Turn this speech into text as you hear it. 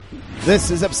This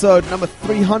is episode number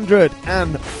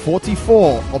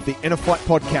 344 of the Inner Fight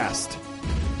Podcast.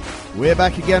 We're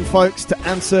back again, folks, to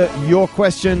answer your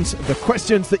questions, the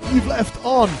questions that you've left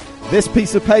on this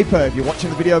piece of paper. If you're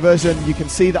watching the video version, you can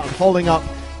see that I'm holding up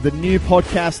the new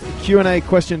podcast Q&A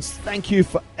questions. Thank you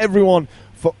for everyone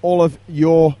for all of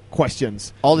your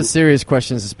questions. All the serious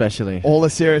questions especially. All the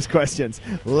serious questions.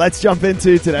 Let's jump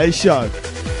into today's show.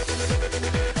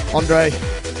 Andre,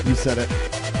 you said it.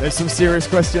 There's some serious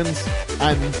questions,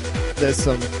 and there's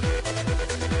some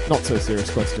not so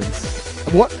serious questions.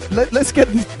 Let's get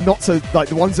not so, like,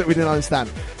 the ones that we didn't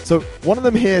understand. So one of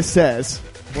them here says,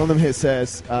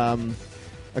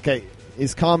 okay,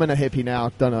 is Carmen a hippie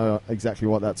now? Don't know exactly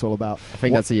what that's all about. I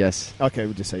think that's a yes. Okay,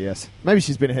 we'll just say yes. Maybe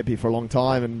she's been a hippie for a long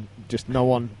time, and just no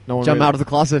one jumped really out of the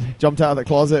closet. Jumped out of the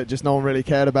closet. Just no one really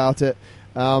cared about it.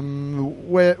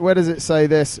 Where does it say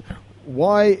this?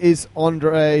 Why is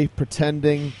Andre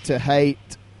pretending to hate?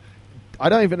 I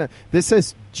don't even know. This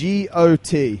says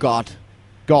G-O-T. Got.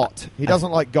 He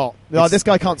doesn't like got. No, this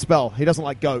guy can't spell. He doesn't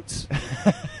like goats.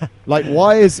 Like,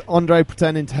 why is Andre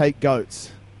pretending to hate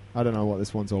goats? I don't know what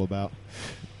this one's all about.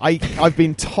 I've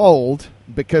been told,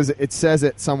 because it says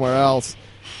it somewhere else,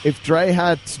 if Dre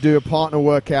had to do a partner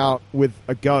workout with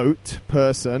a goat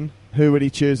person, who would he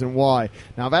choose and why?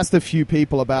 Now, I've asked a few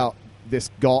people about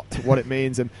this got, what it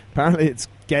means, and apparently it's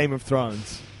Game of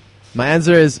Thrones. My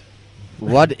answer is,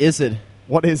 what is it?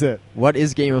 What is it? What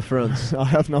is Game of Thrones? I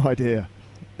have no idea.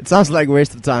 It sounds like a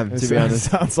waste of time, to be honest. It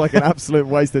sounds like an absolute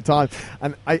waste of time.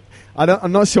 And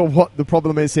I'm not sure what the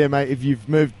problem is here, mate. If you've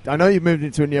moved, I know you've moved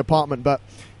into a new apartment, but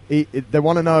they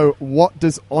want to know, what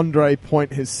does Andre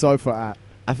point his sofa at?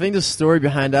 I think the story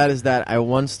behind that is that I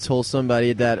once told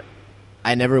somebody that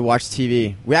I never watched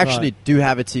TV. We actually do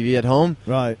have a TV at home,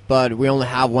 right? But we only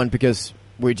have one because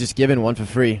we're just given one for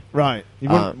free. Right. You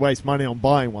wouldn't waste money on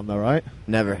buying one, though, right?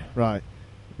 Never. Right.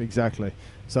 Exactly.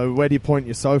 So where do you point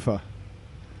your sofa?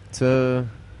 To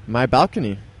my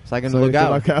balcony, so I can look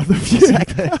out. Look out the view.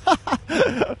 Exactly.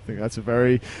 I think that's a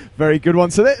very, very good one.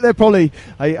 So they're probably,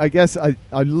 I guess I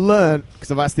learned,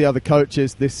 because I've asked the other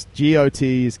coaches, this GOT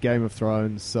is Game of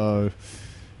Thrones. So,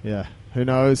 yeah, who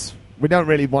knows? We don't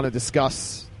really want to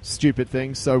discuss stupid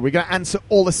things, so we're going to answer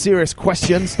all the serious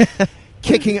questions.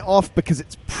 Kicking it off because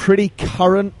it's pretty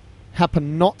current,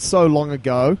 happened not so long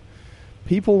ago.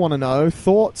 People want to know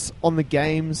thoughts on the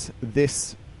games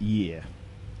this year.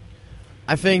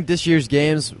 I think this year's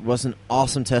games was an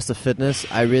awesome test of fitness.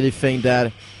 I really think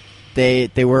that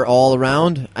they were all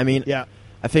around. I mean, yeah.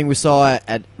 I think we saw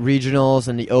at regionals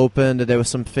and the Open that there were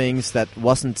some things that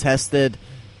wasn't tested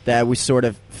that we sort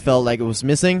of felt like it was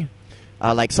missing.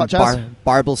 Like such some as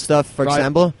barbell stuff, for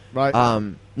example. Right.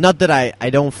 Not that I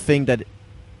think that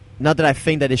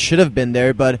it should have been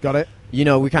there, but got it. You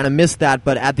know, we kind of missed that.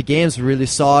 But at the games, we really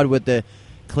saw it with the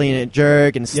clean and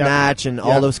jerk and snatch and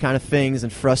all those kind of things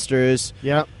and thrusters.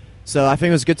 Yeah. So I think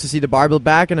it was good to see the barbell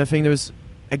back, and I think there was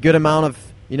a good amount of,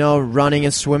 running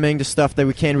and swimming, the stuff that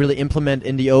we can't really implement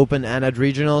in the Open and at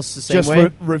regionals the same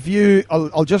way. Review.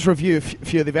 I'll just review a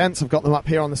few of the events. I've got them up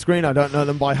here on the screen. I don't know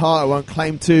them by heart. I won't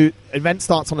claim to. Event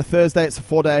starts on a Thursday. It's a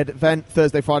 4-day event.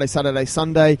 Thursday, Friday, Saturday,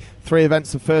 Sunday. 3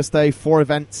 events the first day, 4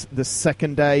 events the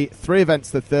second day, 3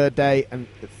 events the third day, and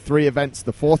 3 events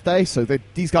the fourth day. So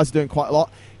these guys are doing quite a lot.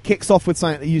 Kicks off with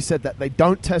something that you said that they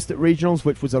don't test at regionals,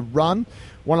 which was a run.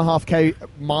 1.5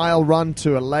 mile run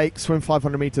to a lake, swim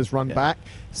 500 meters, run back.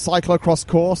 Cyclocross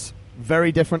course,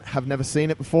 very different. Have never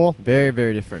seen it before. Very,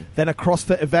 very different. Then a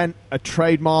CrossFit event, a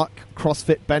trademark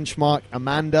CrossFit benchmark,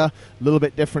 Amanda, a little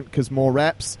bit different because more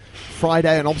reps.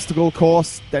 Friday, an obstacle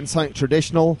course, then something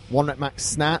traditional, 1 rep max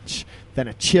snatch, then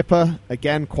a chipper,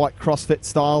 again, quite CrossFit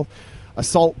style.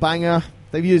 Assault banger.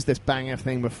 They've used this banger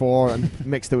thing before and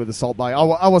mixed it with assault banger.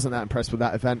 I wasn't that impressed with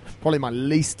that event. Probably my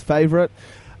least favorite.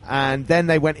 And then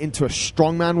they went into a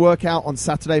strongman workout on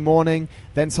Saturday morning.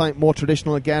 Then something more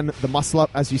traditional again, the muscle up,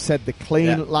 as you said, the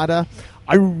clean ladder.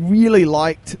 I really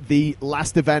liked the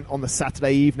last event on the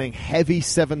Saturday evening, heavy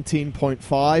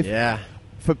 17.5. Yeah.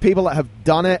 For people that have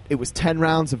done it, it was 10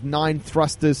 rounds of 9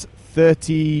 thrusters,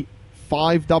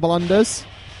 35 double unders.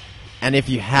 And if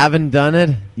you haven't done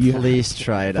it, please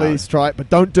try it out. Please try it, but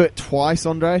don't do it twice,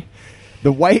 Andre.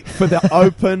 The weight for the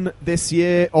Open this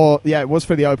year, it was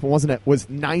for the Open, wasn't it? Was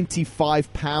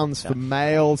 95 pounds for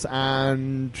males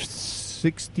and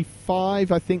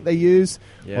 65, I think they use.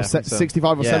 Yeah, or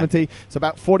 65 or 70. So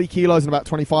about 40 kilos and about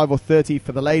 25 or 30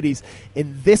 for the ladies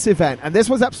in this event. And this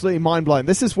was absolutely mind-blowing.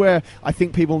 This is where I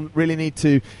think people really need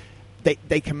to...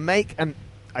 They can make... and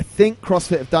I think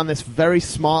CrossFit have done this very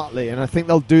smartly, and I think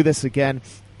they'll do this again,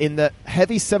 in that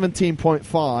heavy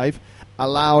 17.5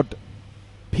 allowed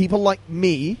people like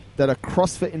me that are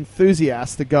CrossFit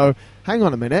enthusiasts to go, hang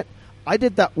on a minute, I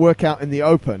did that workout in the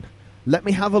open. Let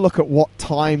me have a look at what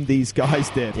time these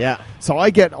guys did. Yeah. So I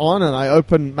get on and I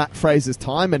open Matt Fraser's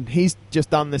time, and he's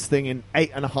just done this thing in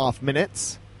 8.5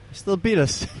 minutes. He still beat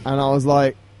us. And I was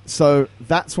like, so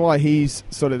that's why he's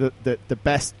sort of the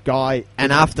best guy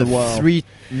And in after the world. 3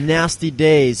 nasty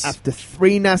days. After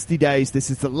 3 nasty days,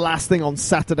 this is the last thing on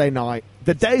Saturday night.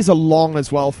 The days are long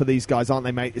as well for these guys, aren't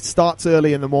they, mate? It starts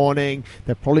early in the morning.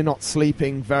 They're probably not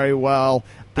sleeping very well.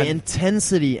 The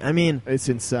intensity, I mean, It's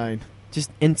insane.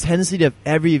 just intensity of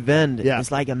every event Yeah.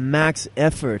 is like a max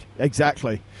effort.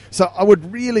 Exactly. So I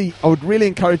would really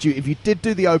encourage you, if you did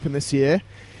do the Open this year,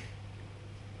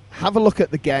 have a look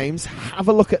at the games, have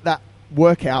a look at that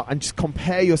workout, and just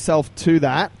compare yourself to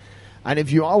that. And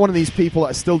if you are one of these people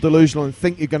that are still delusional and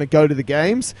think you're going to go to the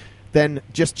games, then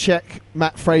just check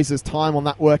Matt Fraser's time on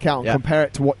that workout and compare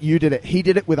it to what you did it. He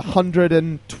did it with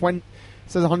 120.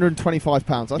 It says 125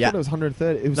 pounds. I thought it was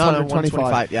 130. It was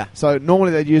 125. Yeah. So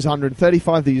normally they'd use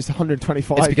 135. They used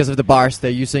 125. It's because of the bars. They're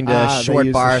using the They short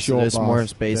use the bars, short so there's bars. more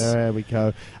space. There we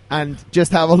go. And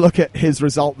just have a look at his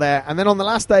result there. And then on the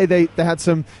last day, they had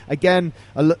some, again,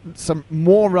 some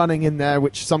more running in there,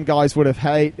 which some guys would have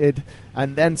hated.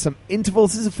 And then some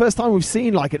intervals. This is the first time we've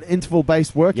seen like an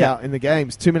interval-based workout in the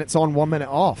games. 2 minutes on, 1 minute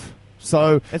off.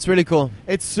 So it's really cool.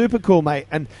 It's super cool, mate.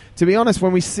 And to be honest,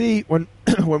 when we see when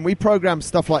we program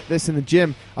stuff like this in the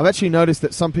gym, I've actually noticed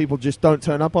that some people just don't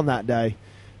turn up on that day.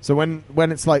 So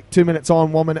when it's like 2 minutes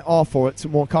on, 1 minute off, or it's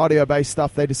more cardio-based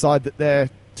stuff, they decide that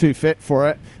they're too fit for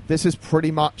it. This is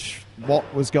pretty much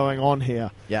what was going on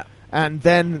here. Yeah. And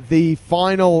then the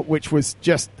final, which was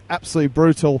just absolutely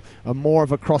brutal, and more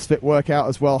of a CrossFit workout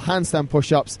as well. Handstand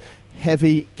push-ups,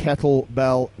 heavy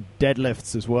kettlebell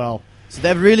deadlifts as well. So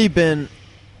they've really been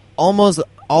almost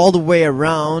all the way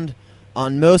around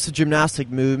on most of gymnastic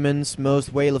movements,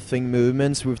 most weightlifting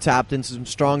movements. We've tapped into some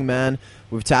strongman.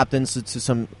 We've tapped into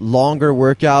some longer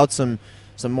workouts, some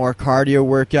more cardio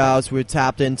workouts. We've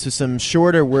tapped into some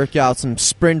shorter workouts, some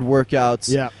sprint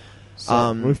workouts. Yeah.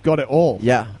 So we've got it all.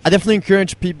 Yeah. I definitely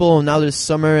encourage people now this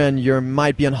summer and you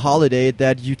might be on holiday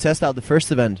that you test out the first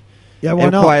event. Yeah, why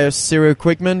it not? requires zero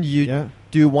equipment. You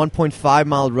do 1.5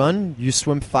 mile run, you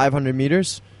swim 500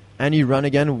 meters, and you run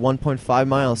again 1.5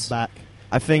 miles. Back.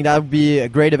 I think that would be a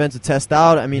great event to test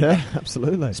out. I mean,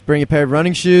 absolutely. Just bring a pair of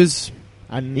running shoes.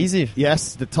 And easy.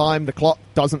 Yes, the clock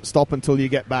doesn't stop until you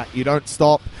get back. You don't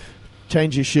stop,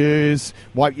 change your shoes,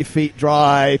 wipe your feet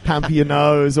dry, pamper your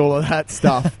nose, all of that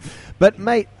stuff. But,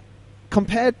 mate,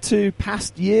 compared to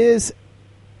past years,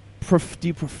 do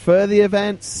you prefer the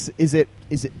events? Is it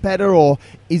better, or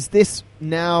is this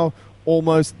now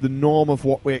almost the norm of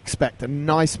what we expect? A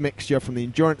nice mixture from the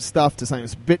endurance stuff to something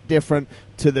that's a bit different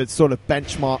to the sort of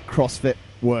benchmark CrossFit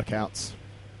workouts.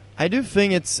 I do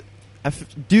think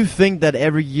that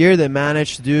every year they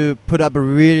manage to put up a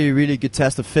really, really good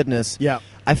test of fitness. Yeah.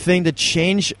 I think the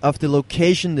change of the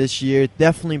location this year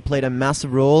definitely played a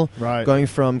massive role. Right. Going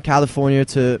from California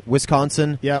to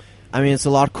Wisconsin. Yep. I mean, it's a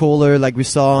lot colder, like we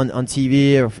saw on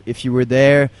TV, or if you were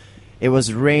there. It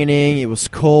was raining. It was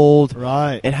cold.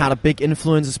 Right. It had a big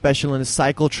influence, especially on the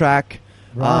cycle track.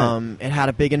 Right. It had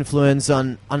a big influence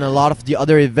on a lot of the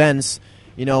other events.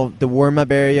 You know, the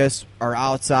warm-up areas are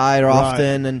outside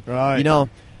often, and you know,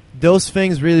 those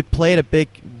things really played a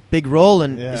big role,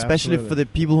 and especially for the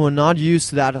people who are not used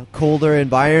to that colder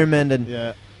environment,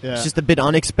 and it's just a bit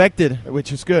unexpected,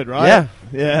 which is good, right?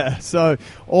 Yeah. So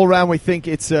all around, we think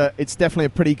it's definitely a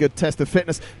pretty good test of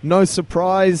fitness. No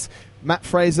surprise, Matt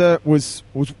Fraser was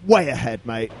way ahead,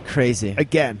 mate. Crazy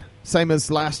again. Same as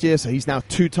last year, so he's now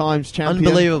 2 times champion.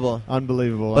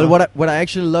 Unbelievable. But what I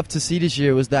actually loved to see this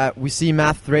year was that we see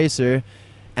Matt Fraser,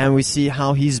 and we see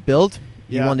how he's built.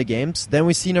 He won the games. Then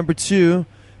we see number 2,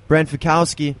 Brent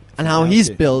Fikowski, and how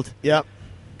he's built. Yep.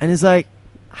 And it's like,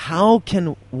 how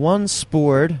can one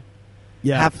sport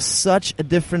have such a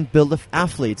different build of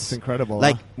athletes? It's incredible.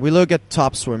 Like, we look at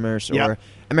top swimmers or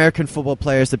American football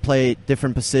players that play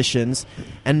different positions,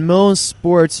 and most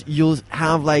sports you'll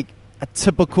have like a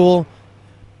typical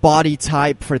body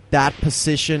type for that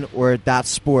position or that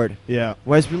sport. Yeah.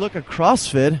 Whereas we look at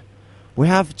CrossFit, we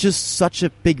have just such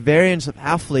a big variance of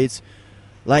athletes.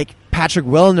 Like Patrick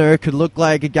Wellner could look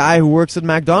like a guy who works at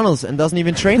McDonald's and doesn't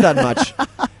even train that much.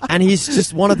 And he's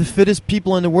just one of the fittest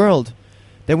people in the world.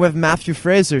 Then we have Matthew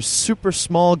Fraser, super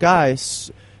small guy,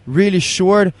 really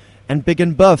short and big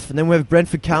and buff. And then we have Brent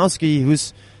Fikowski,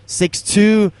 who's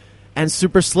 6'2", and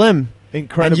super slim.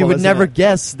 Incredible. And you would never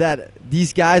guess that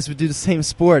these guys would do the same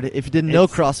sport if you didn't know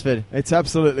CrossFit. It's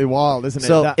absolutely wild, isn't it?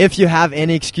 So if you have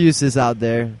any excuses out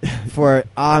there for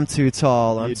I'm too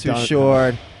tall, I'm too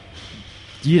short,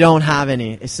 you don't have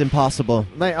any. It's impossible.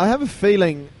 Mate, I have a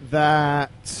feeling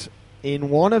that in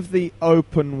one of the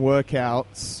open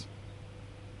workouts,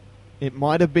 it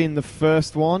might have been the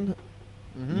first one,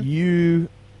 you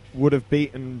would have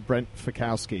beaten Brent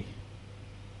Fikowski.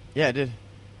 Yeah, I did.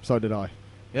 So did I.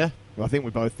 Yeah? Well, I think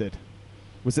we both did.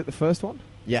 Was it the first one?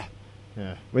 Yeah.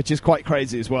 Yeah. Which is quite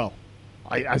crazy as well.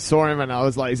 I saw him and I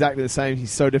was like exactly the same.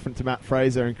 He's so different to Matt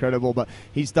Fraser, incredible, but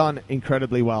he's done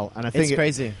incredibly well. And I think it's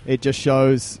crazy. It just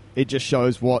shows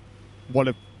what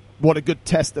a good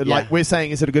test. Like we're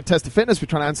saying, is it a good test of fitness? We're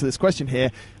trying to answer this question here.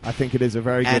 I think it is a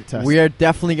very good test. We are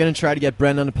definitely going to try to get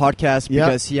Brent on the podcast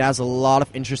because he has a lot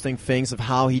of interesting things of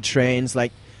how he trains.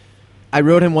 Like, I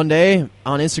wrote him one day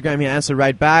on Instagram. He answered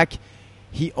right back.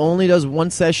 He only does one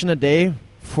session a day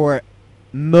for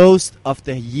most of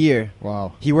the year.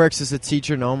 Wow. He works as a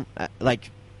teacher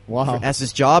as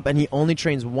his job, and he only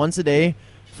trains once a day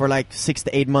for like 6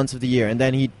 to 8 months of the year. And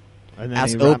then he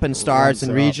open starts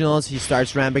and regionals, he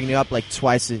starts ramping it up like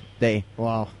twice a day.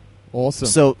 Wow. Awesome.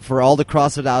 So for all the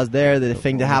CrossFit out there that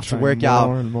think they have to work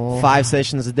out 5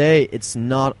 sessions a day, it's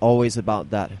not always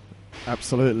about that.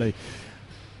 Absolutely.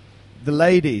 The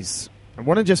ladies. I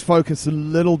want to just focus a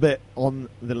little bit on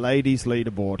the ladies'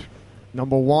 leaderboard.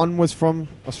 Number 1 was from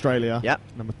Australia. Yep.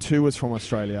 Number 2 was from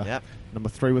Australia. Yep. Number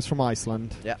 3 was from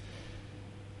Iceland. Yep.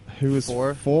 Who was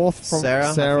fourth? From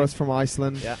Sarah was from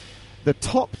Iceland. Yeah. The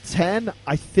top 10,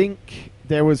 I think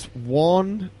there was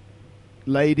one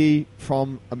lady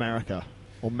from America,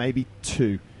 or maybe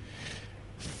 2.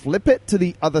 Flip it to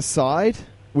the other side.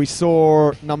 We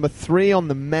saw number 3 on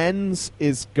the men's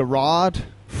is Gerard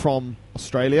from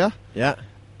Australia. Yeah.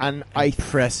 And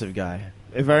impressive guy.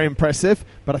 Very impressive.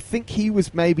 But I think he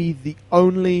was maybe the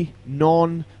only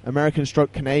non-American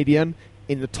stroke Canadian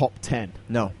in the top 10.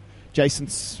 No. Jason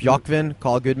Bjorkvin,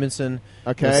 Carl Goodmanson.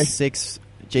 Okay. 6.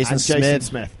 Jason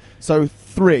Smith. So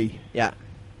 3. Yeah.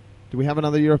 Do we have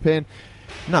another European?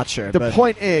 Not sure. The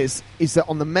point is that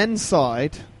on the men's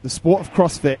side, the sport of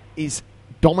CrossFit is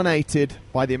dominated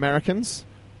by the Americans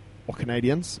or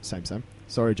Canadians. Same.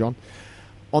 Sorry, John.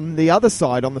 On the other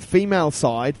side, on the female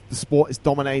side, the sport is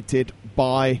dominated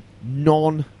by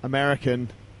non-American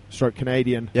stroke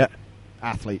Canadian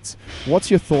athletes.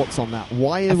 What's your thoughts on that?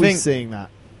 Why are we seeing that?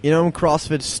 You know, when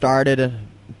CrossFit started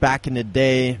back in the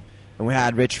day, and we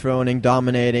had Rich Froning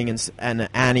dominating, and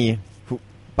Annie, who,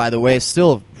 by the way, is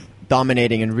still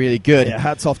dominating and really good. Yeah,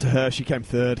 hats off to her. She came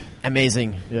 3rd.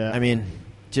 Amazing. Yeah. I mean,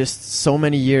 just so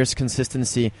many years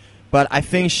consistency. But I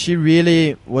think she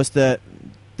really was the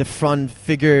front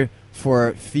figure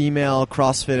for female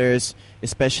CrossFitters,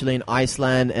 especially in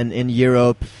Iceland and in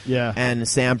Europe. Yeah. And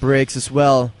Sam Briggs as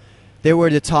well. They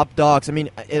were the top dogs. I mean,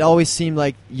 it always seemed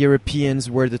like Europeans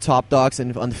were the top dogs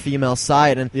on the female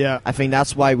side. And I think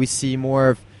that's why we see more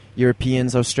of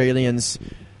Europeans, Australians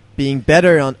being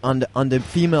better on the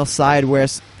female side,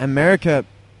 whereas America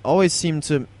always seemed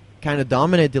to kind of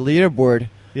dominate the leaderboard,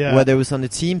 whether it was on the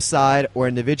team side or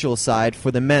individual side for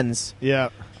the men's. Yeah.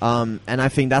 And I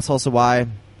think that's also why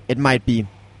it might be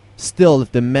still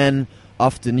the men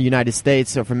of the United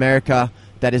States of America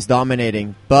that is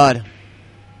dominating. But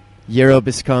Europe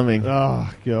is coming. Oh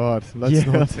God!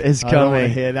 Europe is coming. I don't want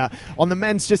to hear that. On the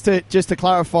men's, just to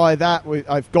clarify that,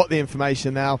 I've got the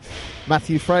information now.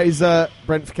 Matthew Fraser,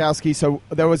 Brent Fikowski. So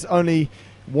there was only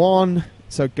one.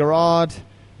 So Gerard,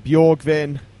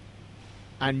 Bjorkvin,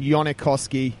 and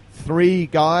Jonikoski. 3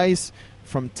 guys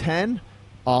from 10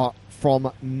 are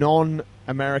from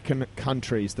non-American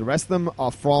countries. The rest of them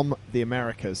are from the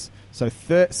Americas. So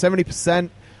 70%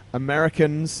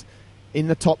 Americans in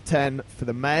the top 10 for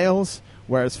the males,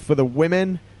 whereas for the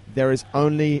women, there is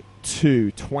only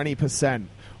 20%.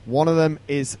 One of them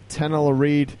is Tenel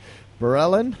Reed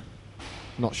Borelin.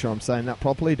 Not sure I'm saying that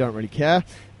properly, don't really care.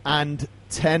 And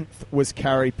 10th was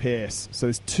Carrie Pierce. So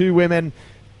there's 2 women,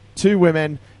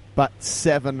 but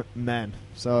 7 men.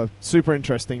 So super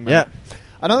interesting, man. Yeah.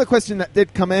 Another question that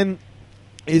did come in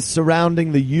is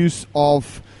surrounding the use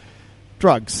of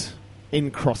drugs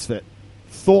in CrossFit.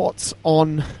 Thoughts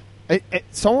on...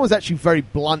 someone was actually very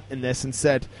blunt in this and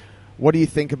said, what do you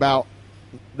think about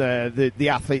the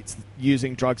athletes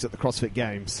using drugs at the CrossFit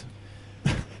Games?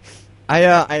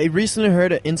 I recently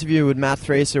heard an interview with Matt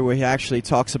Fraser where he actually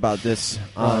talks about this.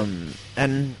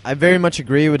 And I very much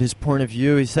agree with his point of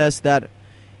view. He says that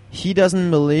he doesn't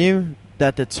believe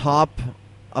that the top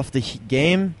of the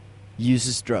game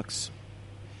uses drugs.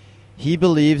 He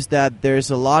believes that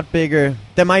there's a lot bigger...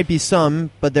 There might be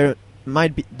some, but there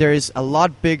is a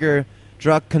lot bigger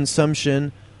drug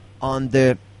consumption on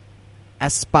the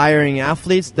aspiring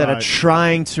athletes that are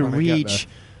trying to reach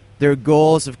their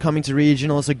goals of coming to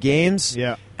regionals or games,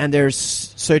 and they're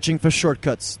searching for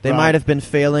shortcuts. They might have been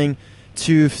failing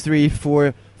 2, 3,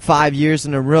 4, 5 years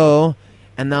in a row,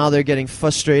 and now they're getting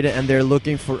frustrated and they're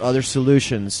looking for other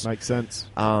solutions. Makes sense.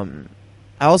 I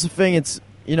also think it's,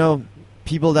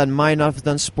 people that might not have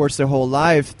done sports their whole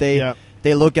life, they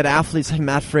look at athletes like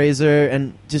Matt Fraser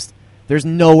and just, there's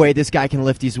no way this guy can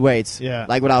lift these weights,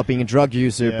 like without being a drug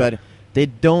user, but they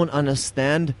don't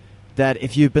understand that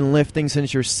if you've been lifting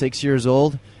since you're 6 years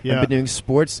old and been doing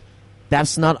sports,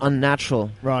 that's not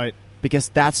unnatural. Right. Because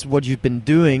that's what you've been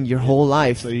doing your whole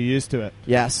life. So you're used to it.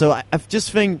 Yeah, so I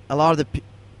just think a lot of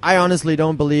I honestly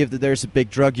don't believe that there's a big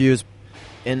drug use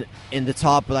in the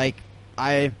top. Like,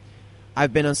 I've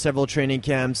been on several training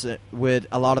camps with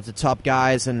a lot of the top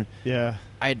guys, and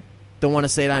I don't want to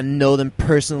say that I know them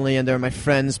personally and they're my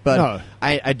friends, but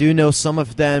I do know some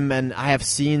of them, and I have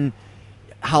seen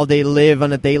how they live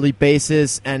on a daily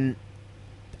basis, and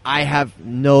I have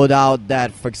no doubt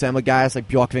that, for example, guys like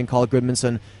Bjorkvin, Carl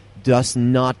Goodmanson does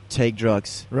not take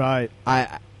drugs. Right.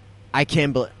 I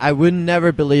can't I would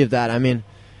never believe that. I mean,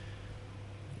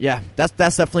 that's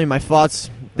definitely my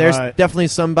thoughts. There's definitely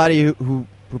somebody who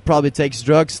probably takes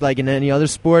drugs like in any other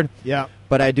sport. Yeah.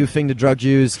 But I do think the drug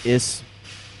use is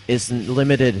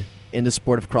limited in the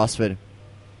sport of CrossFit.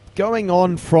 Going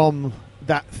on from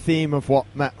that theme of what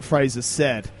Matt Fraser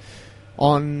said,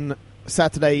 on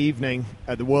Saturday evening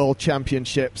at the World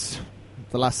Championships,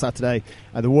 the last Saturday,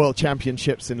 at the World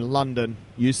Championships in London,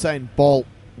 Usain Bolt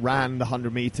ran the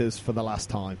 100 meters for the last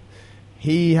time.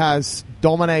 He has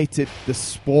dominated the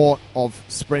sport of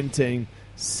sprinting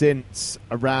since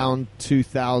around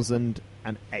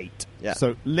 2008. Yeah.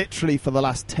 So literally for the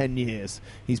last 10 years,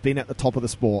 he's been at the top of the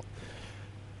sport.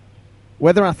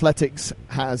 Whether athletics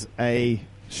has a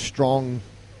strong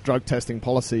drug testing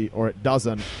policy or it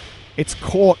doesn't, it's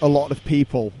caught a lot of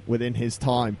people within his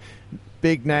time.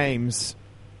 Big names,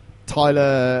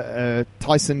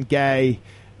 Tyson Gay,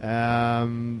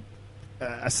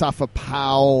 Asafa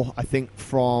Powell, I think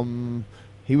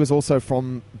he was also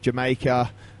from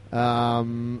Jamaica,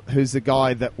 who's the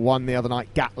guy that won the other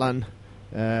night, Gatlin,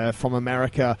 from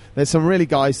America. There's some really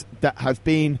guys that have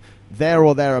been there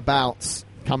or thereabouts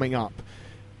coming up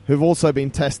who've also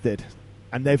been tested,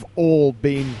 and they've all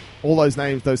those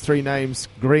names, those three names,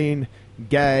 Green,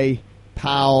 Gay,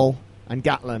 Powell, and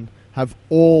Gatlin, have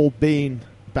all been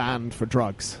banned for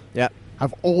drugs. Yeah,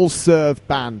 have all served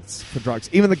bans for drugs.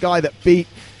 Even the guy that beat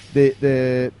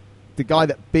the guy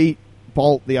that beat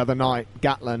Bolt the other night,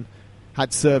 Gatlin,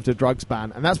 had served a drugs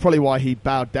ban, and that's probably why he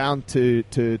bowed down to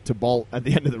Bolt at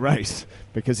the end of the race,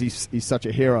 because he's such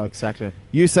a hero. Exactly.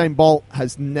 Usain Bolt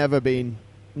has never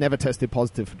tested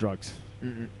positive for drugs.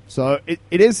 Mm-mm. So it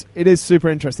is super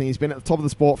interesting. He's been at the top of the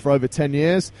sport for over 10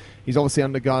 years. He's obviously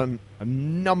undergone a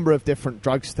number of different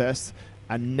drugs tests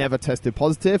and never tested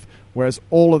positive, whereas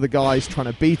all of the guys trying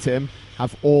to beat him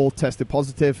have all tested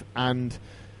positive, and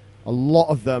a lot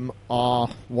of them are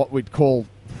what we'd call,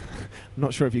 I'm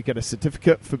not sure if you get a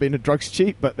certificate for being a drugs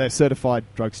cheat, but they're certified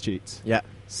drugs cheats. Yeah.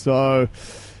 So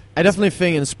I definitely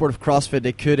think in the sport of CrossFit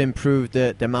they could improve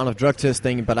the amount of drug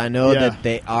testing, but I know that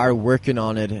they are working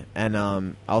on it, and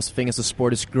I also think as the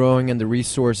sport is growing and the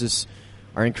resources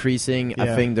are increasing,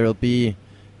 I think there will be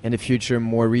in the future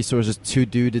more resources to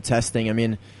do the testing. I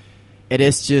mean, it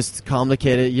is just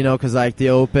complicated, because like the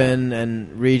open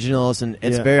and regionals, and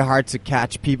it's very hard to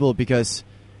catch people because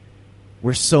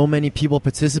we're so many people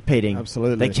participating.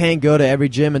 Absolutely. They can't go to every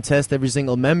gym and test every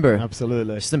single member.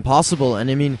 Absolutely. It's impossible.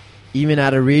 And I mean, even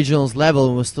at a regionals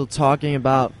level, we're still talking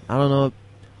about, I don't know,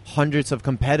 hundreds of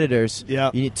competitors.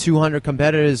 Yeah. You need 200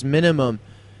 competitors minimum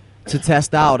to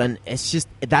test out. And it's just,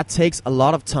 that takes a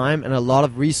lot of time and a lot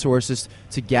of resources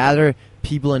to gather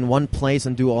people in one place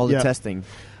and do all the testing.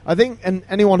 I think, and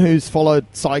anyone who's followed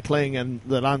cycling and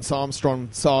the Lance Armstrong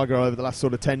saga over the last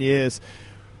sort of 10 years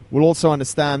will also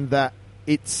understand that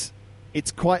it's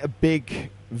quite a big,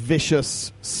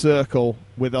 vicious circle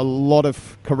with a lot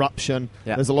of corruption.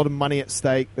 Yeah. There's a lot of money at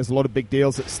stake. There's a lot of big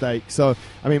deals at stake. So,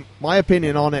 I mean, my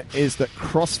opinion on it is that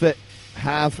CrossFit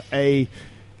have a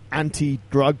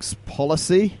anti-drugs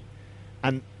policy,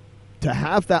 and to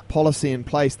have that policy in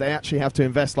place, they actually have to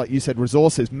invest, like you said,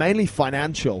 resources, mainly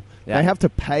financial. Yeah. They have to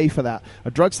pay for that.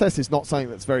 A drugs test is not something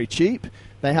that's very cheap.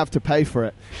 They have to pay for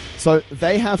it. So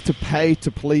they have to pay to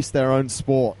police their own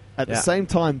sport. At the same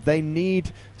time, they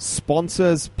need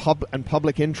sponsors and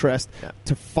public interest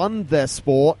to fund their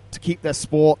sport, to keep their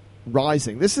sport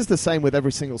rising. This is the same with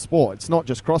every single sport. It's not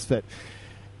just CrossFit.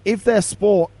 If their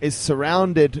sport is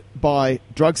surrounded by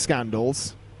drug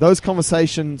scandals, those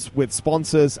conversations with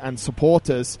sponsors and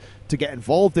supporters to get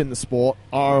involved in the sport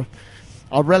are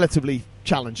relatively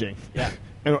challenging. Yeah.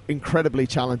 Incredibly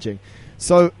challenging.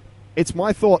 So it's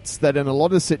my thoughts that in a lot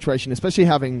of the situation, especially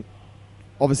having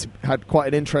obviously had quite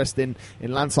an interest in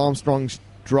Lance Armstrong's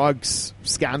drugs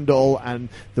scandal and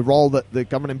the role that the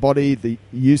governing body, the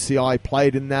UCI,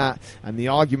 played in that, and the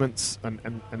arguments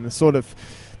and the sort of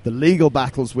the legal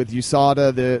battles with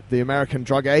USADA, the American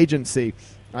Drug Agency,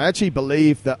 I actually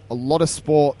believe that a lot of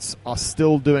sports are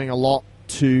still doing a lot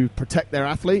to protect their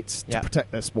athletes, to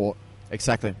protect their sport.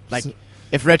 Exactly. Like,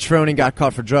 if Reg Froning got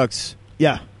caught for drugs,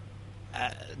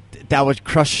 that would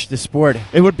crush the sport.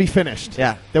 It would be finished.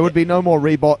 Yeah. There would be no more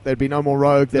Reebok. There'd be no more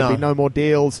Rogue. There'd be no more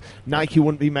deals. Nike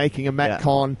wouldn't be making a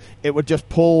Metcon. It would just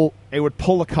pull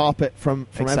the carpet from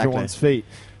everyone's feet.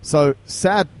 So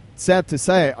sad to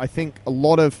say, I think a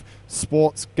lot of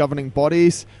sports governing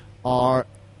bodies are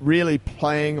really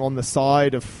playing on the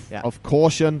side of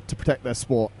caution to protect their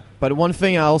sport. But one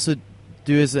thing I also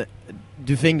do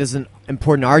think there's an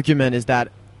important argument is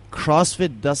that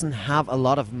CrossFit doesn't have a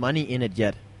lot of money in it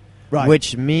yet. Right.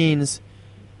 Which means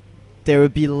there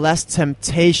would be less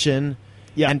temptation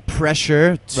and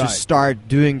pressure to start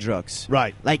doing drugs.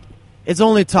 Right. Like, it's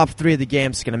only top 3 of the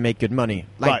games going to make good money.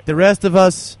 Like, the rest of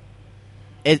us,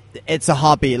 it's a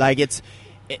hobby. Like, it's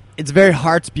very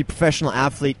hard to be a professional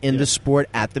athlete in the sport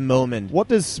at the moment. What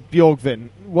does Bjorgvin,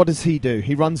 what does he do?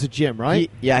 He runs a gym, right?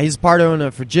 He's part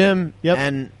owner for gym. Yep.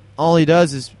 And all he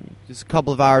does is just a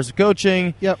couple of hours of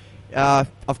coaching. Yep.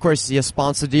 Of course, he has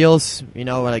sponsor deals,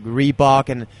 like Reebok,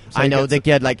 and so I know they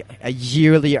get like a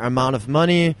yearly amount of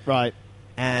money. Right.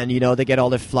 And, they get all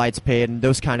their flights paid and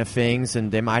those kind of things,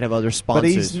 and they might have other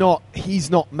sponsors. But he's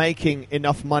not making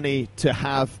enough money to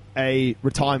have a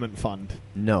retirement fund.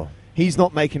 No. He's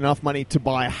not making enough money to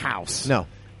buy a house. No.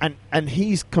 And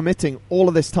he's committing all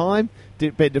of this time, a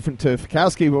bit different to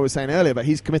Fikowski, what we were saying earlier, but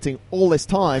he's committing all this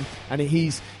time, and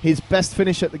his best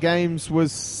finish at the games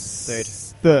was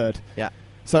third. Yeah.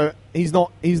 So he's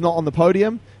not on the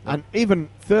podium, and even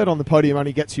third on the podium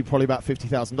only gets you probably about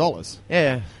 $50,000.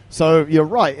 Yeah. So you're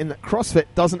right in that CrossFit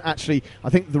doesn't actually. I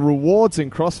think the rewards in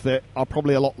CrossFit are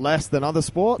probably a lot less than other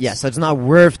sports. Yeah. So it's not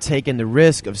worth taking the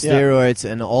risk of steroids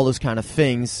and all those kind of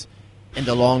things in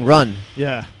the long run.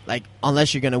 Yeah. Like,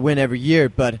 unless you're going to win every year,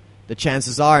 but the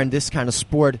chances are in this kind of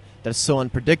sport that's so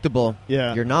unpredictable,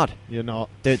 you're not. You're not.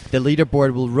 The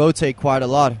leaderboard will rotate quite a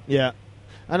lot. Yeah.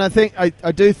 And I think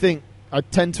I do think I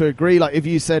tend to agree. Like, if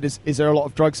you said, is there a lot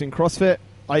of drugs in CrossFit?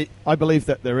 I believe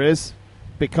that there is,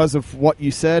 because of what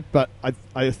you said. But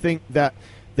I think that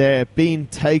they're being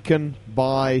taken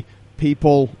by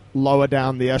people lower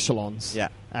down the echelons,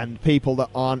 and people that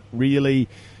aren't really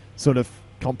sort of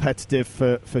competitive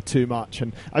for too much.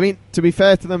 And I mean, to be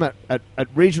fair to them, at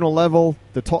regional level,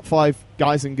 the top 5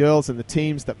 guys and girls and the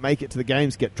teams that make it to the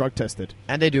games get drug tested,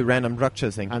 and they do random drug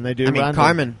testing. And they do. I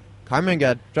mean, Carmen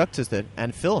got drug tested,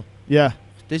 and Phil. Yeah.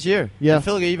 This year. Yeah. And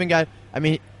Phil even got. I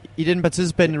mean, he didn't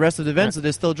participate in the rest of the events, so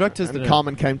they're still drug tested. And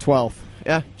Carmen came 12th.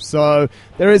 Yeah. So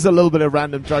there is a little bit of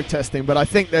random drug testing, but I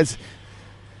think there's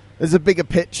a bigger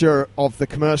picture of the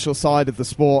commercial side of the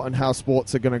sport and how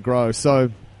sports are going to grow. So,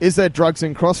 is there drugs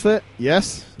in CrossFit?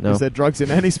 Yes. No. Is there drugs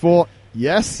in any sport?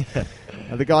 Yes.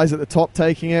 Are the guys at the top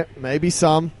taking it? Maybe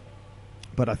some.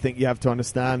 But I think you have to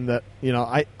understand that,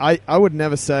 I would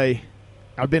never say.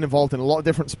 I've been involved in a lot of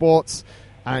different sports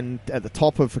and at the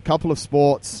top of a couple of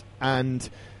sports, and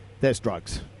there's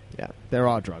drugs. Yeah. There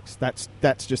are drugs. That's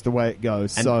just the way it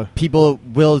goes. And so people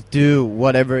will do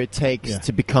whatever it takes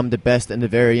to become the best in the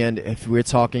very end if we're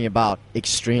talking about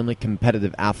extremely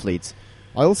competitive athletes.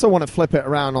 I also want to flip it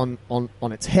around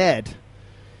on its head.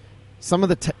 Some of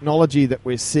the technology that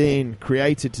we're seeing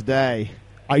created today,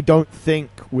 I don't think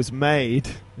was made,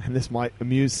 and this might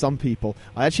amuse some people,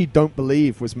 I actually don't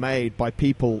believe was made by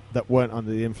people that weren't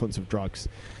under the influence of drugs.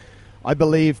 I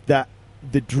believe that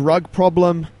the drug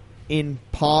problem in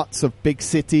parts of big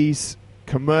cities,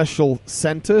 commercial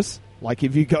centres, like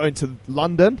if you go into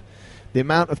London, the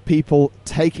amount of people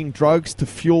taking drugs to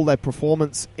fuel their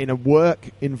performance in a work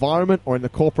environment or in the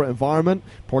corporate environment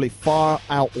probably far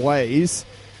outweighs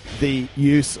the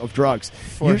use of drugs.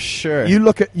 For sure.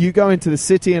 You go into the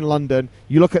city in London,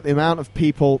 you look at the amount of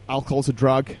people, alcohol's a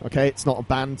drug, okay, it's not a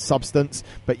banned substance,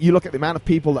 but you look at the amount of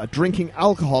people that are drinking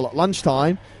alcohol at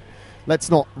lunchtime, let's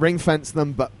not ring fence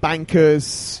them, but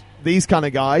bankers, these kind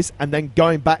of guys, and then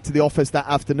going back to the office that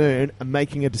afternoon and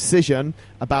making a decision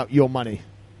about your money.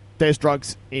 There's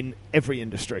drugs in every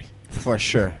industry. For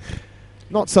sure.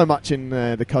 Not so much in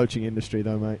the coaching industry,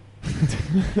 though, mate.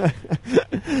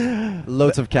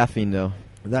 Loads of caffeine, though.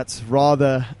 That's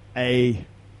rather a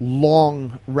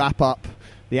long wrap-up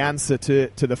the answer to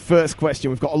the first question.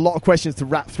 We've got a lot of questions to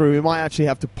wrap through. We might actually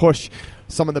have to push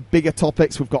some of the bigger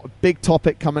topics. We've got a big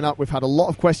topic coming up. We've had a lot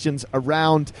of questions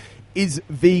around, is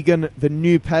vegan the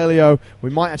new paleo?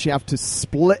 We might actually have to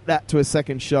split that to a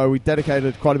second show. We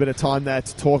dedicated quite a bit of time there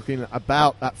to talking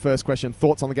about that first question,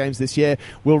 thoughts on the games this year.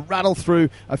 We'll rattle through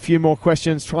a few more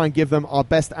questions, try and give them our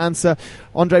best answer.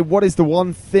 Andre, what is the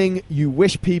one thing you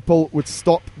wish people would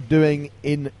stop doing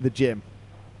in the gym?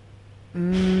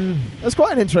 That's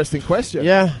quite an interesting question.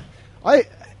 Yeah.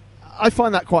 I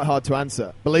find that quite hard to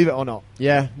answer, believe it or not.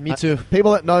 Yeah, me too.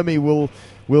 People that know me will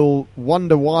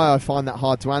wonder why I find that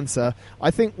hard to answer.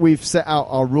 I think we've set out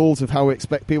our rules of how we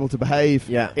expect people to behave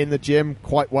in the gym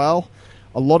quite well.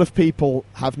 A lot of people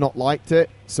have not liked it,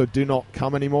 so do not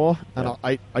come anymore. And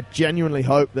I genuinely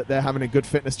hope that they're having a good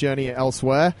fitness journey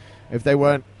elsewhere. If they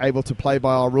weren't able to play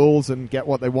by our rules and get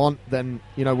what they want, then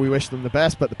we wish them the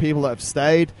best. But the people that have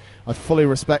stayed, I fully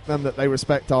respect them, that they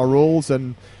respect our rules.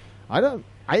 And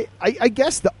I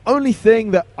guess the only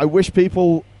thing that I wish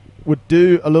people would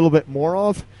do a little bit more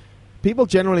of, people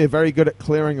generally are very good at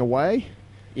clearing away.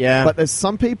 Yeah. But there's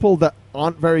some people that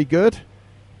aren't very good,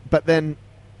 but then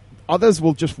others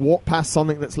will just walk past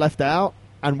something that's left out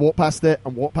and walk past it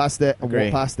and walk past it and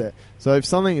walk past it. So if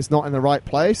something is not in the right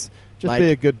place, just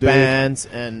be a good dude. Bands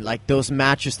and like those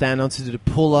mats you stand on to do the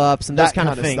pull-ups and those kind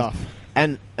of things. Stuff.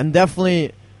 And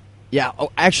definitely,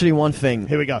 actually one thing.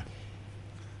 Here we go.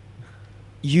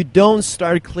 You don't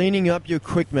start cleaning up your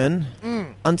equipment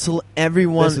until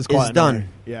everyone is done.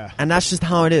 Yeah. And that's just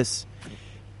how it is.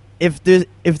 If the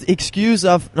excuse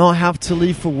of, no, I have to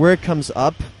leave for work comes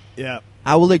up,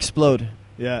 I will explode.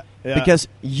 Yeah. Because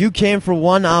you came for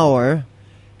 1 hour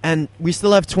and we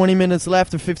still have 20 minutes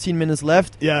left or 15 minutes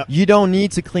left. Yeah. You don't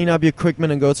need to clean up your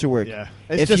equipment and go to work. Yeah.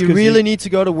 If you really need to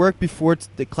go to work before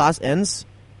the class ends,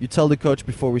 you tell the coach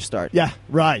before we start. Yeah,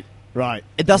 right.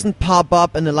 It doesn't pop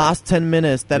up in the last 10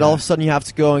 minutes that all of a sudden you have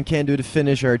to go and can't do the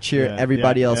finish or cheer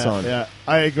everybody else on. Yeah,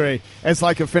 I agree. It's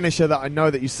like a finisher that I know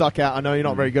that you suck at. I know you're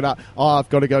not very good at. I've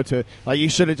got to go to. Like, you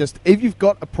should have just, if you've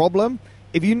got a problem,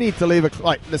 if you need to leave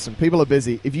listen, people are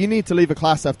busy. If you need to leave a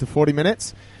class after 40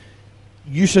 minutes,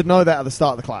 you should know that at the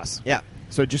start of the class. Yeah.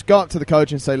 So just go up to the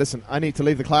coach and say, listen, I need to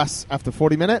leave the class after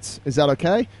 40 minutes. Is that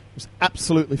okay? It's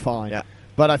absolutely fine. Yeah.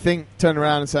 But I think turn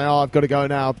around and say, I've got to go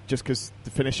now just because the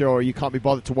finisher, or you can't be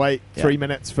bothered to wait 3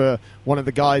 minutes for one of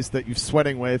the guys that you're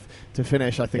sweating with to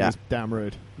finish, I think is damn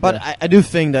rude. But I do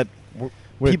think that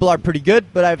people are pretty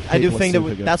good, but I do think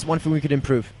that that's one thing we could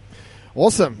improve.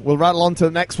 Awesome. We'll rattle on to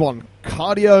the next one.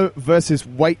 Cardio versus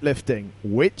weightlifting.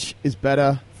 Which is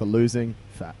better for losing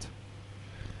fat?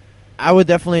 I would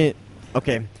definitely...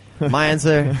 Okay, my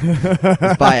answer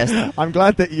is biased. I'm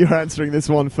glad that you're answering this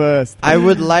one first. I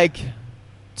would like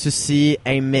to see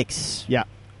a mix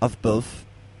of both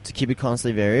to keep it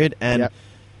constantly varied, and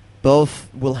both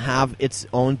will have its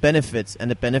own benefits, and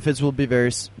the benefits will be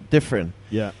very different.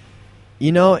 Yeah.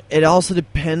 It also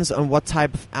depends on what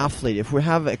type of athlete. If we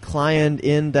have a client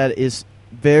in that is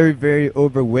very, very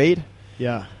overweight,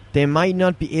 they might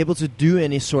not be able to do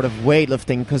any sort of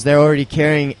weightlifting because they're already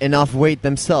carrying enough weight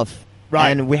themselves. Right.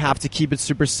 And we have to keep it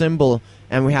super simple,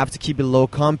 and we have to keep it low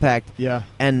compact. Yeah.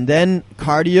 And then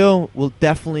cardio will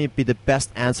definitely be the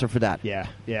best answer for that. Yeah.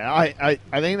 Yeah.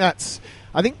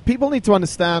 I think people need to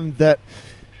understand that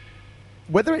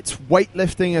whether it's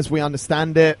weightlifting as we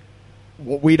understand it,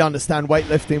 what we'd understand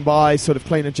weightlifting by, sort of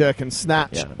clean and jerk and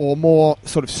snatch, or more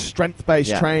sort of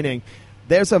strength-based training,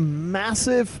 there's a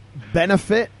massive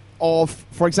benefit of,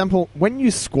 for example, when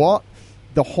you squat,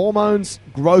 the hormones,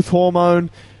 growth hormone,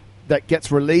 that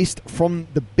gets released from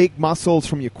the big muscles,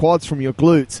 from your quads, from your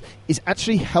glutes, is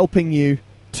actually helping you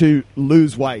to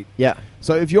lose weight. Yeah.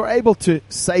 So if you're able to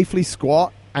safely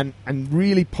squat and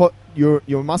really put your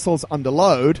muscles under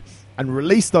load and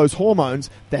release those hormones,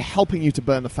 they're helping you to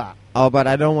burn the fat. Oh, but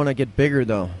I don't want to get bigger,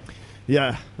 though.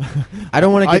 Yeah. I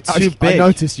don't want to get too big. I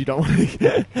noticed you don't want to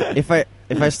get...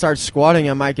 If I start squatting,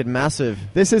 I might get massive.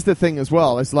 This is the thing as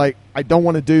well. It's like, I don't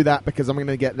want to do that because I'm going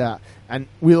to get that. And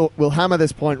we'll hammer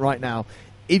this point right now.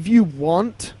 If you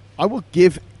want, I will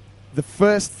give the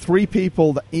first 3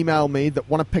 people that email me that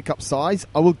want to pick up size,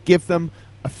 I will give them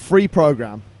a free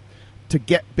program to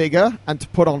get bigger and to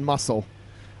put on muscle.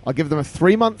 I'll give them a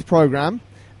 3-month program,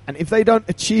 and if they don't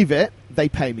achieve it, they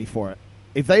pay me for it.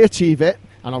 If they achieve it,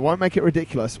 and I won't make it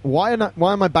ridiculous, why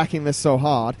am I backing this so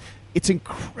hard? It's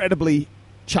incredibly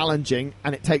challenging,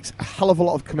 and it takes a hell of a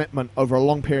lot of commitment over a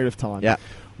long period of time. Yeah.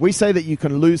 We say that you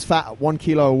can lose fat at 1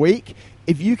 kilo a week.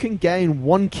 If you can gain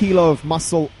 1 kilo of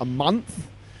muscle a month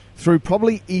through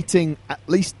probably eating at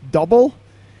least double,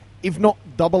 if not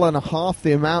double and a half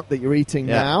the amount that you're eating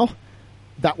now,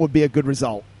 that would be a good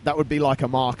result. That would be like a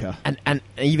marker. And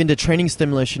even the training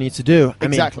stimulus you need to do.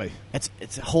 Exactly. I mean,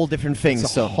 it's a whole different thing.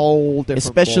 It's a whole different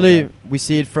especially ballgame. we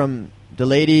see it from the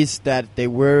ladies that they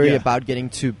worry about getting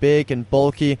too big and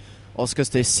bulky. Also because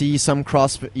they see some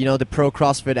CrossFit, the pro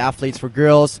CrossFit athletes for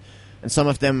girls, and some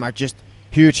of them are just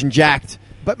huge and jacked.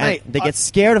 But mate, they get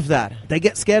scared of that. They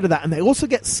get scared of that, and they also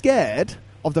get scared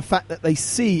of the fact that they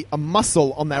see a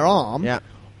muscle on their arm. Yeah.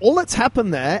 All that's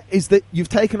happened there is that you've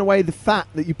taken away the fat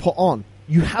that you put on.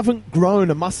 You haven't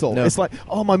grown a muscle. No. It's like,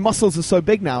 oh, my muscles are so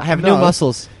big now. I have no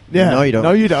muscles. Yeah. No, you don't.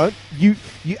 No, you don't. You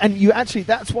actually,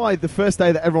 that's why the first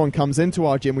day that everyone comes into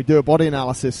our gym, we do a body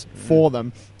analysis for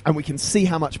them, and we can see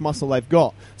how much muscle they've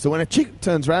got. So when a chick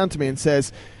turns around to me and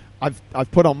says,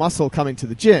 I've put on muscle coming to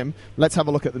the gym, let's have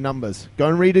a look at the numbers. Go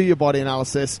and redo your body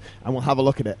analysis, and we'll have a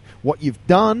look at it. What you've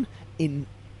done in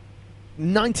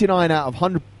 99 out of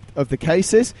 100 of the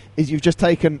cases is you've just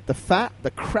taken the fat,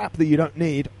 the crap that you don't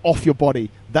need, off your body.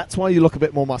 That's why you look a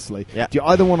bit more muscly. Yeah. Do you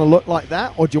either want to look like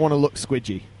that, or do you want to look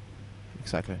squidgy?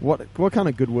 Exactly. What kind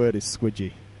of good word is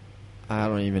squidgy? I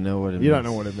don't even know what it means. You don't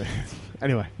know what it means.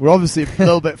 Anyway, we're obviously a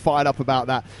little bit fired up about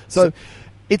that. So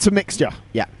it's a mixture.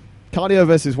 Yeah. Cardio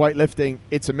versus weightlifting,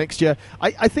 it's a mixture.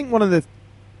 I think one of the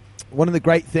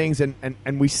great things, and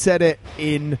we said it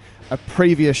in a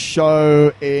previous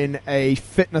show, in a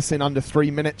fitness in under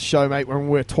 3 minutes show, mate, when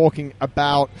we were talking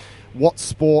about what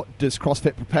sport does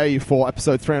CrossFit prepare you for,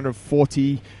 episode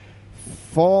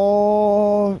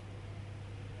 344,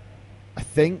 I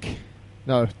think.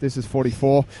 No, this is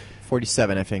 44.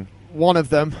 47, I think. One of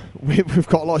them, we've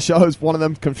got a lot of shows, one of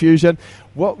them, confusion.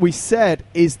 What we said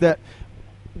is that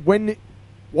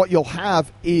what you'll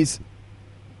have is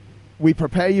we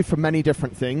prepare you for many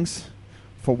different things,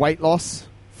 for weight loss,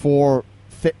 for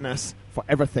fitness, for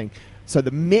everything. So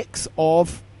the mix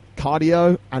of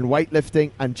cardio and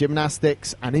weightlifting and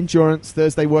gymnastics and endurance,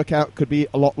 Thursday workout could be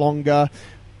a lot longer.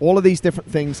 All of these different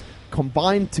things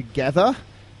combined together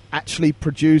actually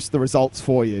produce the results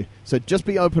for you. So just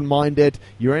be open-minded.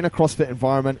 You're in a CrossFit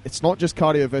environment. It's not just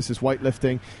cardio versus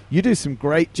weightlifting. You do some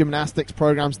great gymnastics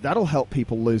programs. That'll help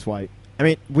people lose weight. I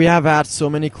mean, we have had so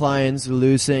many clients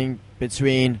losing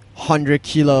between 100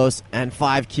 kilos and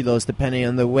 5 kilos, depending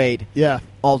on the weight. Yeah.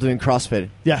 All doing CrossFit.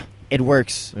 Yeah. It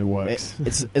works. It works.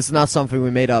 It's not something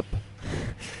we made up.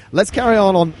 Let's carry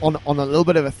on a little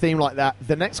bit of a theme like that.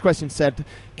 The next question said,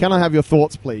 can I have your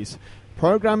thoughts, please?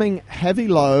 Programming heavy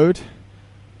load,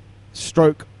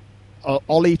 stroke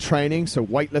Ollie training, so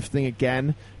weightlifting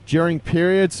again, during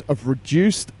periods of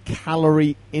reduced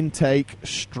calorie intake,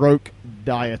 stroke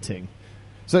dieting.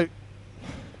 So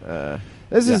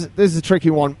this is a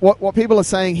tricky one. What people are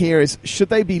saying here is, should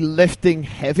they be lifting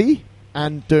heavy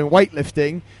and doing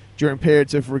weightlifting during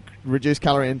periods of reduced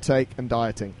calorie intake and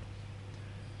dieting?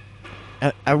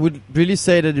 I would really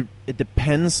say that it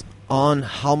depends on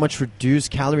how much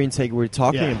reduced calorie intake we're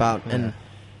talking about, and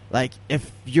like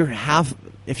if you have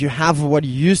what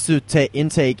you used to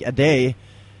intake a day,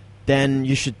 then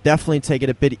you should definitely take it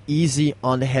a bit easy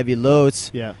on the heavy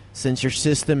loads. Yeah. Since your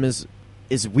system is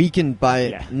weakened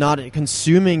by not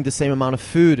consuming the same amount of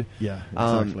food. Yeah,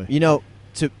 exactly.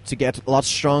 To get a lot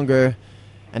stronger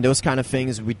and those kind of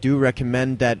things, we do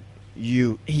recommend that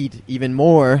you eat even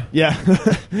more. Yeah.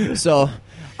 So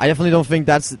I definitely don't think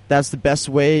that's the best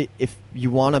way if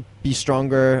you want to be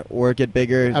stronger or get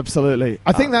bigger. Absolutely.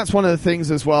 I think that's one of the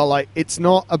things as well. Like, it's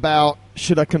not about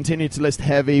should I continue to lift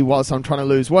heavy whilst I'm trying to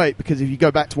lose weight, because if you go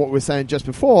back to what we were saying just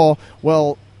before,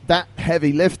 well, that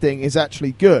heavy lifting is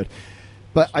actually good.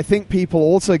 But I think people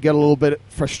also get a little bit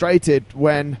frustrated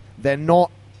when they're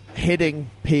not hitting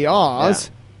PRs,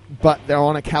 but they're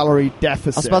on a calorie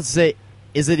deficit. I was about to say,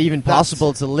 is it even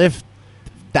possible to lift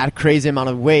that crazy amount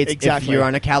of weight if you're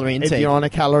on a calorie intake? If you're on a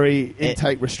calorie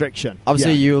intake restriction.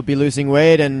 Obviously, you'll be losing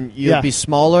weight and you'll be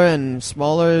smaller, and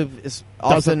smaller is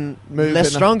often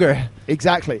less stronger.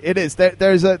 Exactly. It is.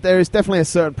 There is definitely a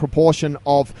certain proportion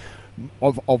of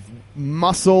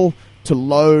muscle to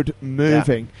load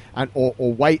moving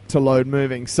or weight to load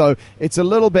moving. So it's a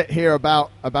little bit here about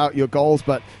your goals,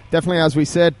 but definitely, as we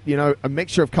said, a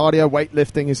mixture of cardio,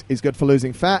 weightlifting is good for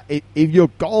losing fat. If your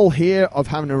goal here of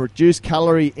having a reduced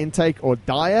calorie intake or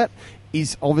diet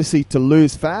is obviously to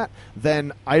lose fat,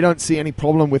 then I don't see any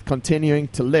problem with continuing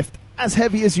to lift as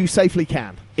heavy as you safely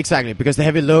can. Exactly, because the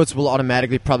heavy loads will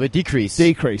automatically probably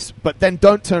decrease. But then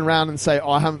don't turn around and say,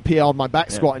 I haven't PR'd my back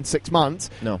squat in 6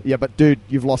 months. No. Yeah, but dude,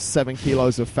 you've lost 7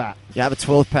 kilos of fat. You have a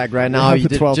 12-pack right now. You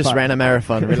just ran a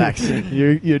marathon. Relax.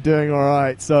 You're doing all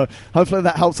right. So hopefully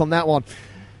that helps on that one.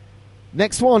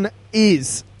 Next one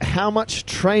is, how much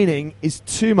training is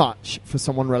too much for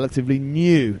someone relatively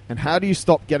new? And how do you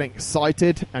stop getting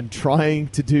excited and trying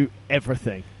to do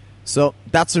everything? So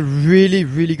that's a really,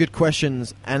 really good question.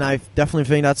 And I definitely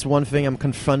think that's one thing I'm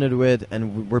confronted with,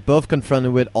 and we're both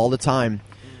confronted with all the time.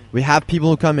 We have people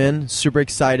who come in super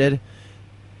excited.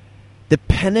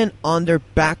 Dependent on their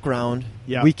background,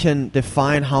 we can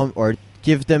define how, or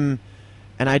give them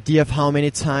an idea of how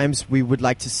many times we would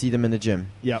like to see them in the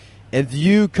gym. Yep. If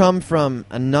you come from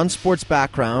a non-sports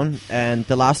background and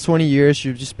the last 20 years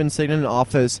you've just been sitting in an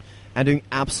office and doing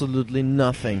absolutely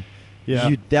nothing,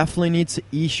 you definitely need to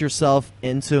ease yourself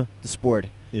into the sport.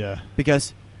 Yeah.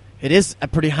 Because it is a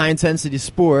pretty high-intensity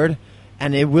sport,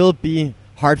 and it will be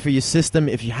hard for your system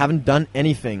if you haven't done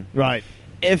anything. Right.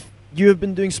 If you have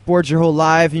been doing sports your whole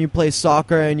life and you play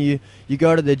soccer and you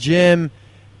go to the gym,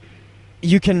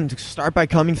 you can start by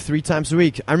coming 3 times a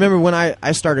week. I remember when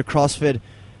I started CrossFit,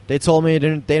 they told me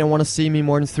they didn't want to see me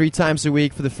more than 3 times a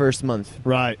week for the first month.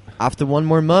 Right. After 1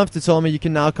 more month, they told me you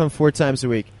can now come 4 times a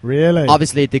week. Really?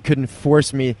 Obviously, they couldn't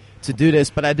force me to do this,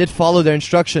 but I did follow their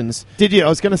instructions. Did you? I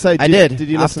was going to say, I did. Did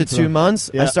you After listen to 2 them?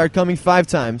 months, I started coming 5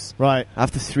 times. Right.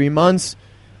 After 3 months,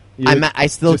 I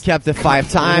still kept it 5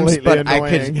 times, but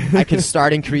I could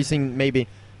start increasing maybe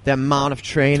the amount of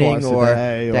training or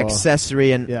the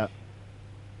accessory. And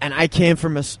I came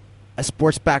from a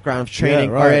sports background of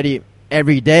training already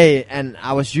every day, and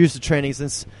I was used to training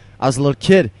since I was a little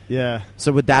kid. Yeah.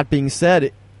 So with that being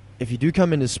said, if you do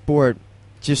come into sport,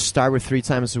 just start with 3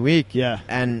 times a week. Yeah.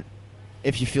 And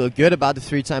if you feel good about the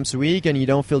 3 times a week and you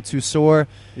don't feel too sore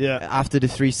after the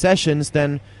 3 sessions,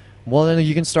 then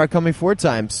you can start coming 4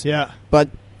 times. Yeah. But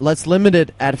let's limit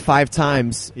it at 5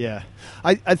 times. Yeah.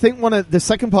 I think the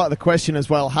second part of the question as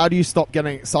well, how do you stop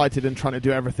getting excited and trying to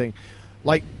do everything?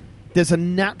 Like, there's a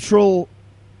natural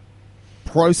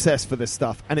process for this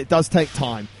stuff, and it does take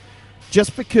time.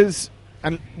 Just because,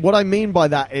 and what I mean by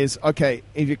that is, okay,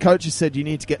 if your coach has said you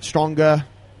need to get stronger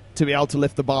to be able to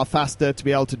lift the bar faster, to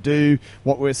be able to do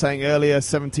what we were saying earlier,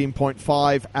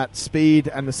 17.5 at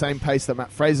speed and the same pace that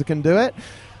Matt Fraser can do it,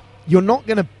 you're not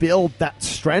going to build that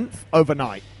strength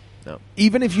overnight. No.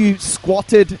 Even if you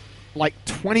squatted like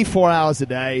 24 hours a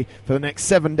day for the next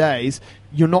 7 days,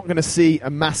 you're not going to see a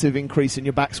massive increase in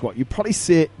your back squat. You probably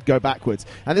see it go backwards.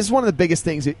 And this is one of the biggest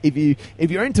things.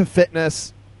 If you're into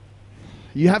fitness,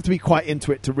 you have to be quite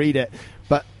into it to read it.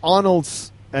 But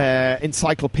Arnold's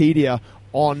encyclopedia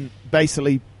on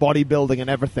basically bodybuilding and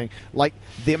everything, like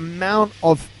the amount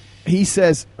of, he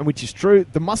says, and which is true,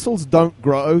 the muscles don't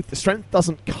grow, the strength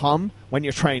doesn't come when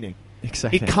you're training.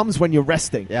 Exactly. It comes when you're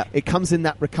resting. Yeah. It comes in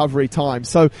that recovery time.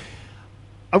 So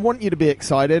I want you to be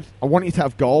excited. I want you to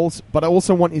have goals, but I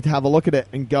also want you to have a look at it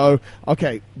and go,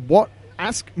 okay,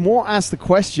 ask the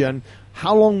question,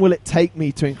 how long will it take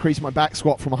me to increase my back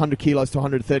squat from 100 kilos to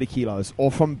 130 kilos,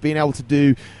 or from being able to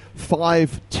do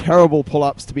 5 terrible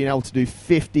pull-ups to being able to do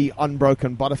 50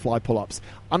 unbroken butterfly pull-ups?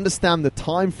 Understand the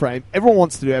time frame. Everyone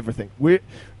wants to do everything.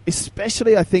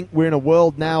 Especially, I think we're in a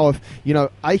world now of,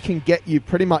 I can get you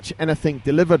pretty much anything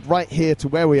delivered right here to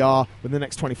where we are within the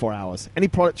next 24 hours. Any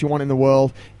product you want in the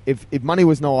world, if money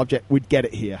was no object, we'd get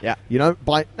it here. Yeah.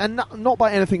 Not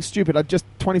by anything stupid. I'd just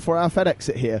 24-hour FedEx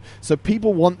it here. So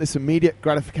people want this immediate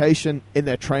gratification in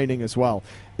their training as well.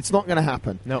 It's not going to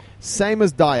happen. No. Same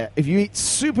as diet. If you eat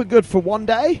super good for one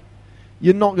day,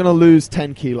 you're not going to lose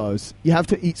 10 kilos. You have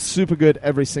to eat super good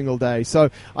every single day. So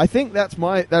I think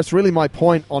that's really my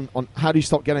point on how do you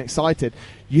stop getting excited.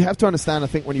 You have to understand, I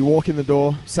think, when you walk in the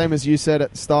door, same as you said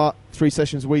at the start, 3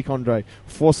 sessions a week, Andre,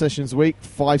 4 sessions a week,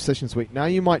 5 sessions a week. Now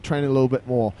you might train a little bit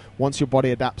more once your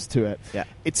body adapts to it. Yeah.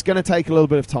 It's going to take a little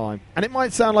bit of time. And it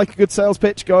might sound like a good sales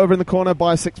pitch, go over in the corner,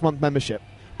 buy a 6-month membership.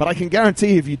 But I can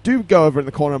guarantee if you do go over in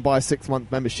the corner and buy a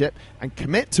 6-month membership and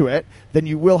commit to it, then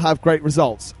you will have great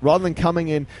results. Rather than coming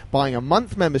in, buying a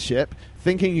month membership,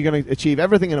 thinking you're going to achieve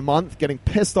everything in a month, getting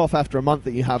pissed off after a month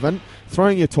that you haven't,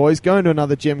 throwing your toys, going to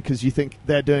another gym because you think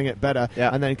they're doing it better,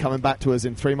 and then coming back to us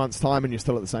in 3 months' time and you're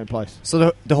still at the same place.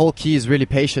 So the whole key is really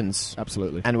patience.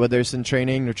 Absolutely. And whether it's in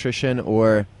training, nutrition,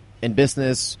 or in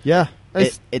business, it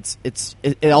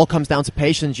all comes down to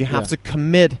patience. You have to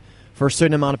commit for a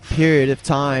certain amount of period of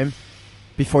time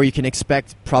before you can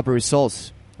expect proper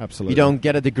results. Absolutely. You don't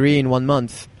get a degree in 1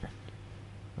 month.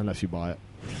 Unless you buy it.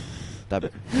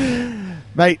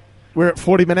 Mate, we're at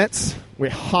 40 minutes.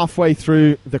 We're halfway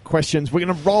through the questions. We're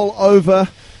going to roll over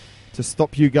to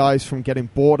stop you guys from getting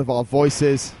bored of our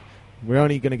voices. We're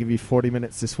only going to give you 40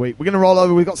 minutes this week. We're going to roll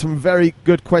over. We've got some very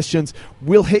good questions.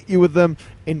 We'll hit you with them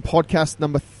in podcast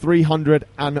number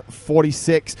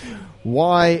 346.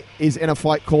 Why is In a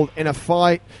Fight called In a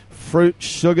Fight? fruit,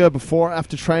 sugar before or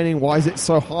after training? Why is it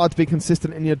so hard to be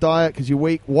consistent in your diet because you're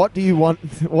weak? What do you want?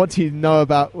 What do you know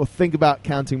about or think about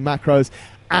counting macros?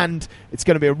 And it's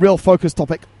going to be a real focus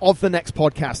topic of the next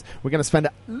podcast. We're going to spend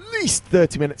at least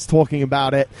 30 minutes talking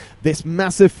about it. This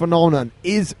massive phenomenon.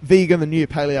 Is vegan the new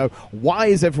paleo? Why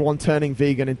is everyone turning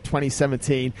vegan in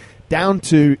 2017? Down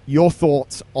to your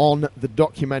thoughts on the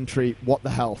documentary, What the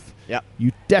Health. Yep.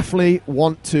 You definitely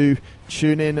want to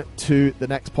tune in to the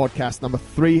next podcast, number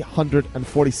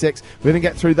 346. We're going to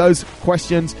get through those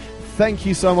questions. Thank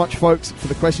you so much, folks, for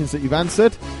the questions that you've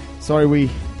answered. Sorry we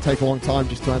take a long time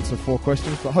just to answer 4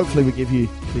 questions, but hopefully we give you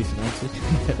decent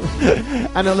answers.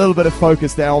 And a little bit of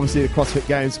focus there. Obviously, the CrossFit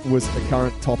Games was the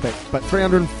current topic. But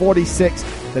 346,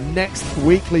 the next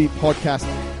weekly podcast,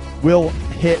 will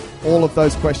hit all of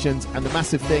those questions and the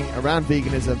massive thing around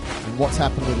veganism and what's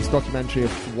happened with this documentary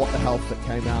of What the Health that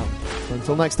came out. So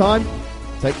until next time,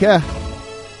 take care.